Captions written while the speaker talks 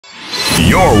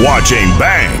You're watching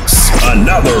Banks.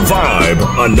 Another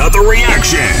vibe, another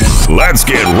reaction. Let's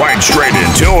get right straight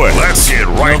into it. Let's get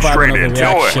right straight into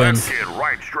it.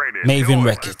 Maven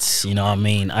Records, you know what I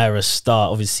mean? Ayra Starr,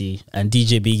 obviously, and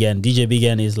DJ Bigen. DJ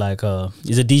Bigen is like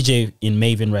he's a DJ in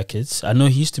Maven Records. I know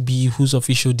he used to be who's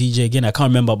official DJ again. I can't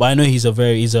remember, but I know he's a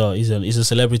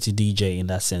celebrity DJ in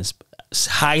that sense.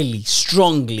 Highly,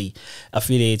 strongly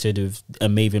affiliated with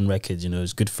Maven Records. You know,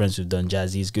 he's good friends with Don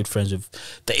Jazzy. He's good friends with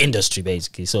the industry,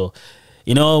 basically. So,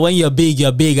 you know, when you're big,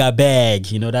 I beg.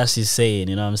 You know, that's his saying.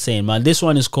 You know what I'm saying, man? This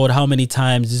one is called How Many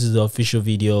Times. This is the official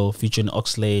video featuring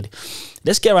Oxlade.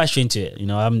 Let's get right into it. You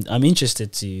know, I'm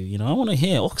interested to, you know, I want to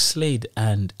hear Oxlade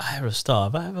and Ayra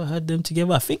Starr. Have I ever heard them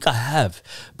together? I think I have,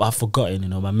 but I've forgotten. You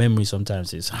know, my memory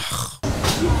sometimes is.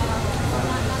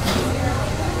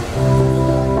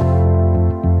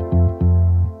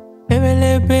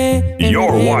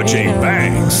 You're watching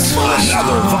Banks.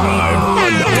 Another vibe,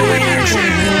 another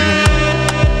reaction.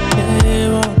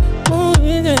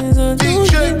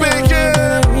 DJ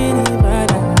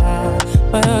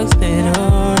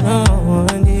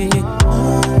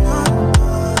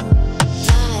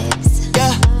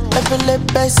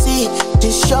Bessie,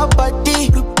 this your body,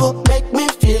 make me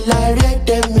feel like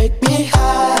they make me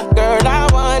high. Girl, I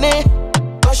want it,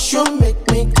 'cause you make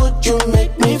me good, you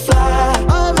make me fly.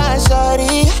 Oh my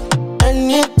sorry,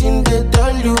 anything that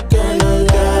all you can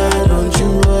allow. Don't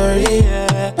you worry,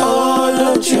 oh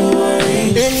don't you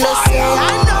worry. You know say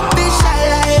I know be shy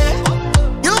like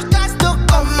you got to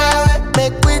come my way,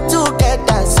 make we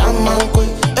together. Someone cool,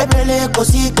 every go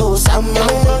see go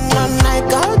someone. I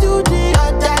got do the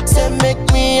other say make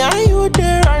me and you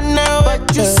there right now,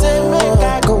 but you say make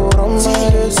I go wrong.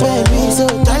 Baby, so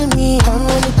tell me how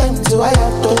many times do I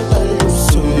have to tell you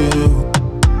so?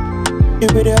 You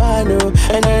be the one know,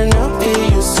 and I know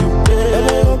it used to be.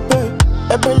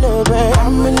 How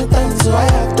many times do I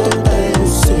have to tell you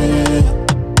so?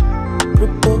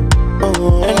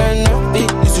 And I know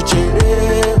it used to change.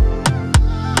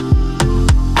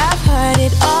 I've heard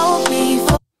it all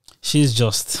before. She's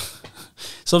just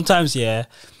sometimes, yeah.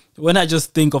 When I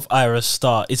just think of Ayra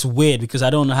Starr, it's weird because I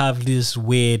don't have this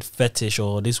weird fetish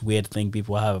or this weird thing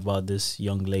people have about this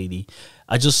young lady.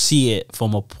 I just see it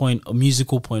from a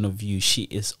musical point of view. She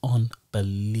is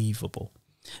unbelievable.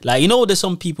 Like, you know, there's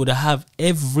some people that have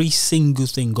every single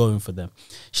thing going for them.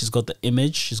 She's got the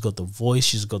image, she's got the voice,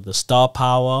 she's got the star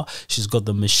power, she's got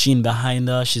the machine behind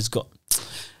her, she's got...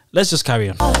 Let's just carry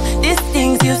on. These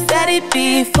things you said it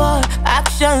before.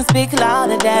 Actions speak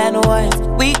louder than words.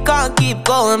 We can't keep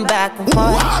going back and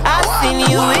forth. I've seen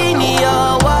you in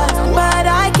your words, but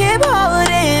I keep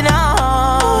holding on.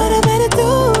 What I better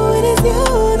do, it is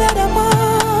you that I'm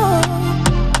on.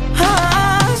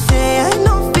 Say I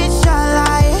know fish are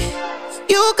lie.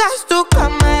 You guys to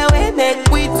come my way, make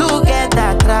we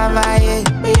together travailler.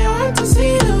 Me I want to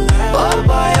see you. Oh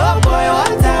boy,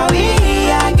 what are we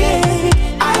again?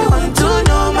 To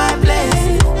know my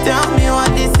place, tell me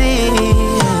what this is.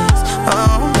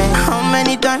 Oh, how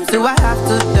many times do I have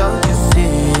to tell you?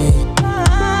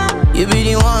 See, you be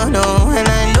the one, oh, and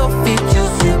I love it, you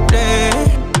play.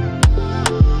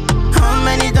 How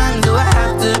many times do I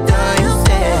have to tell you?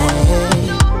 Say,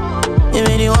 you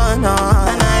be the one, oh,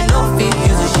 and I love it,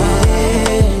 you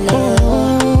share.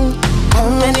 How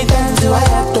many times do I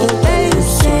have to tell you?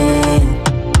 Say,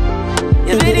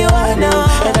 you be the one,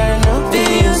 oh, and I love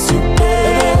it, you share.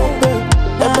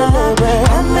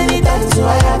 How many times do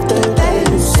I have to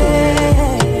tell you?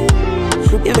 Say,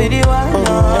 you be the one, and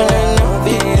I know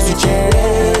this is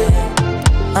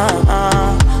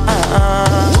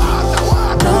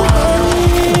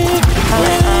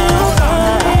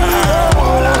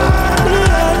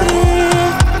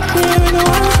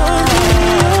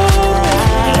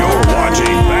You're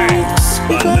watching Banks.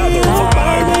 Another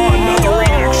vibe, another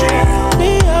reaction.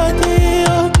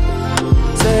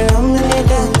 Say how many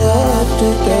times do I have to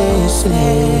tell you? Say,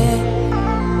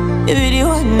 you be the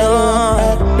one, no.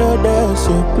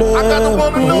 I got the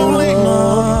one and only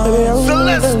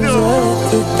Celestial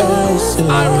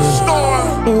Ayra Starr.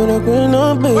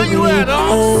 Where you at,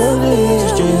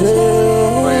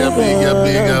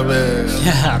 big man.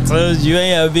 Yeah, I told you,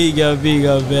 ain't a big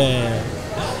man.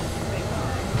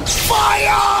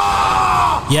 Fire!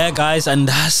 Yeah, guys, and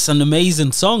that's an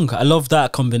amazing song. I love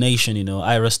that combination, you know,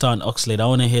 Ayra Starr and Oxlade. I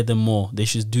want to hear them more. They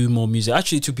should do more music.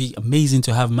 Actually, it would be amazing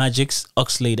to have Magic's,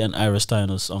 Oxlade, and Ayra Starr in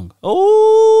a song.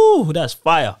 Oh, that's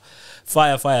fire.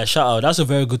 Fire. Shout out. That's a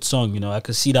very good song, you know. I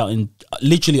could see that in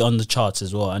literally on the charts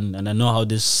as well. And I know how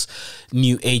this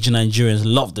new age Nigerians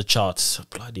love the charts.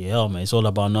 Bloody hell, man. It's all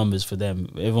about numbers for them.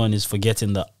 Everyone is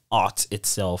forgetting that art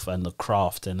itself and the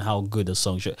craft and how good a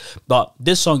song should. But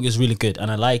this song is really good and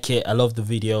I like it. I love the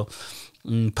video.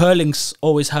 Pearlings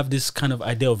always have this kind of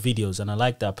idea of videos and I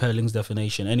like that. Pearlings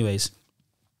definition. Anyways,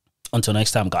 until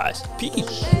next time, guys.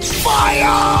 Peace. Fire!